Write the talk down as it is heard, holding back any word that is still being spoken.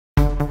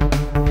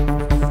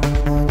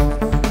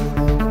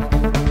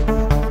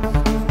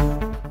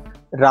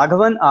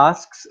Raghavan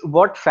asks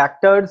what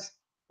factors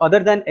other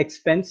than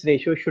expense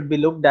ratio should be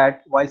looked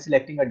at while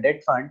selecting a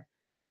debt fund.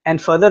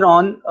 And further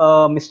on,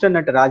 Mr.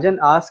 Natarajan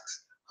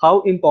asks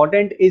how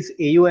important is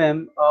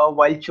AUM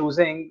while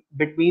choosing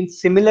between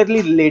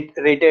similarly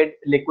rated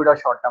liquid or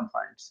short-term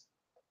funds.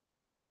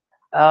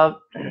 Uh,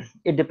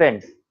 it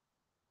depends.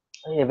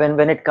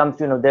 When it comes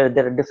to, there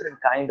are different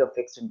kind of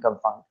fixed income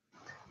fund.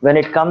 When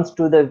it comes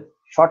to the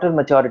shorter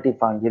maturity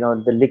fund,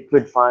 the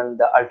liquid fund,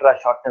 the ultra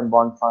short term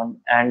bond fund,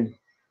 and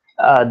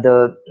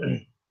the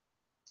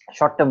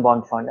short term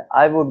bond fund,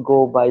 I would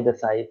go by the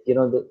size.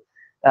 The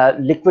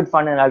liquid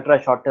fund and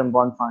ultra short term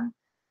bond fund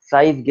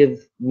size gives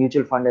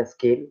mutual fund a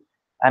scale,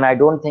 and I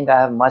don't think I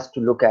have much to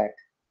look at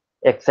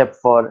except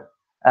for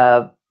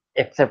uh,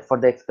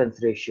 the expense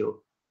ratio.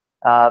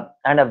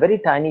 And a very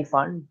tiny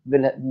fund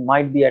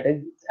might be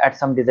at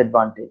some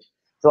disadvantage.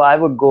 So I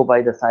would go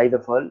by the size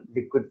of a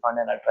liquid fund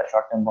and ultra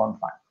short-term bond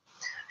fund.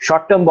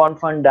 Short-term bond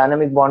fund,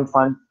 dynamic bond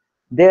fund,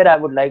 there I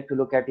would like to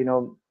look at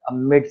a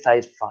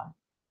mid-sized fund.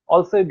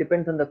 Also, it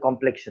depends on the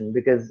complexion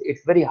because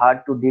it's very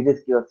hard to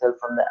de-risk yourself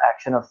from the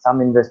action of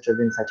some investors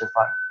in such a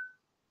fund.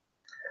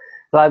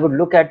 So I would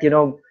look at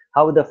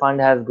how the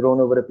fund has grown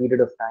over a period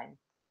of time,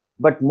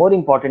 but more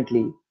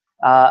importantly,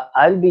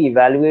 I'll be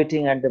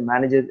evaluating at the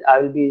managers. I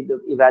will be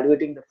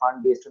evaluating the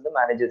fund based on the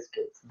manager's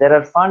skills. There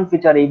are funds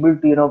which are able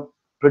to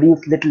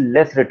produce little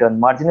less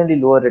return,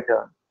 marginally lower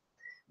return,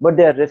 but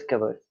they are risk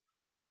averse,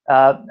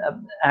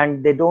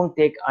 and they don't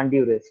take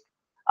undue risk.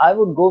 I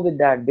would go with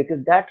that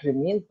because that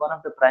remains one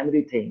of the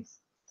primary things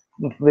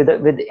with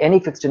any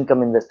fixed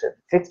income investor.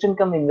 Fixed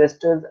income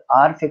investors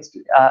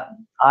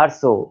are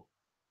so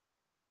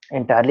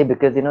entirely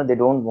because they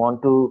don't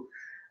want to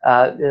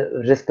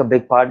risk a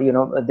big part.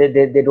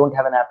 They don't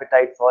have an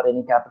appetite for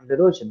any capital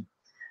erosion.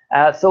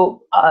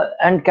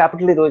 And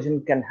capital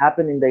erosion can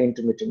happen in the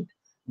intermittent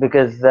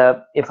because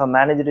if a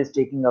manager is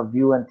taking a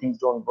view and things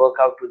don't work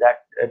out to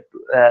that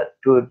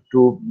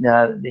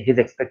his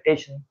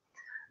expectation,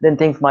 then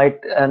things might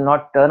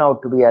not turn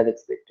out to be as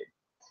expected.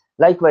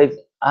 Likewise,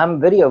 I'm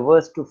very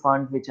averse to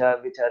funds which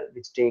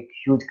take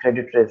huge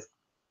credit risk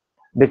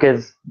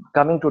because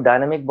coming to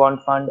dynamic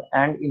bond fund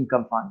and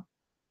income fund,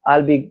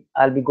 I'll be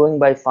going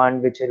by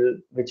fund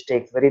which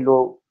takes very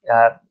low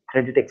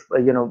credit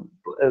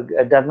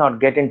does not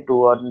get into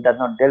or does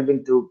not delve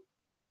into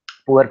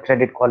poor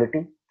credit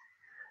quality.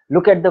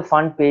 Look at the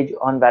fund page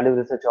on Value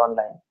Research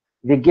Online.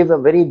 We give a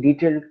very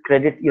detailed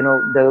credit,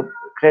 the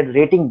credit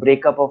rating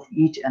breakup of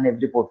each and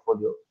every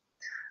portfolio.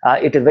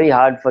 It is very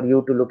hard for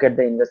you to look at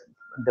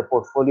the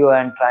portfolio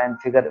and try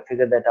and figure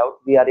that out.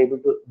 We are able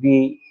to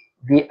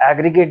we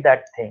aggregate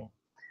that thing,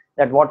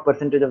 that what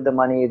percentage of the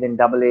money is in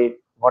double A,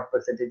 what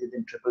percentage is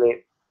in triple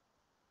A.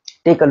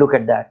 Take a look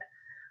at that.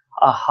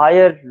 A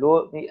higher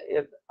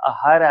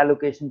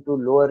allocation to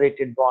lower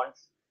rated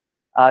bonds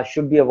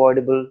should be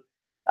avoidable,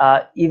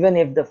 even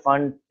if the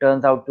fund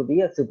turns out to be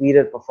a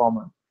superior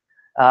performer.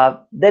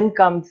 Then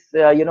comes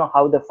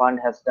how the fund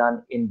has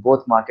done in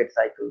both market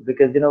cycles,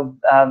 because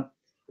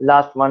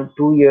last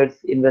 1-2 years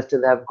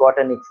investors have got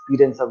an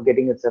experience of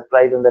getting a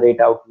surprise on the rate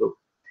outlook.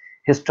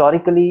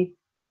 Historically,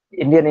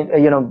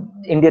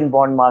 Indian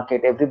bond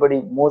market,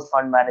 most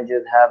fund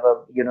managers have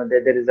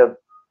there is a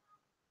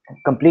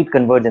complete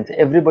convergence.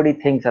 Everybody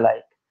thinks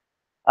alike.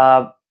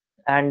 Uh,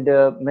 and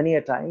many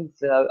a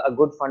times a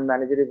good fund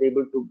manager is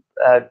able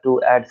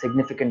to add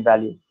significant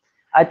value.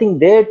 I think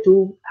there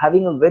too,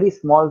 having a very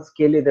small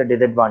scale is a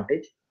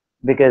disadvantage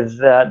because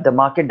the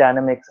market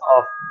dynamics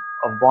of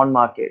bond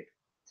market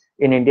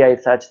in India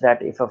is such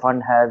that if a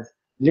fund has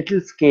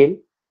little scale,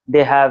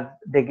 they are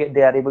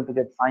able to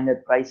get finer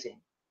pricing.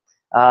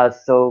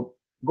 So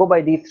go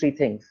by these three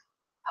things: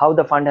 how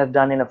the fund has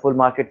done in a full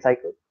market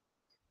cycle,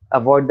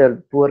 avoid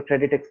the poor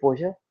credit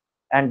exposure,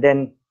 and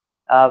then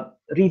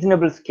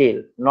reasonable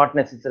scale, not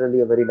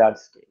necessarily a very large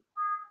scale.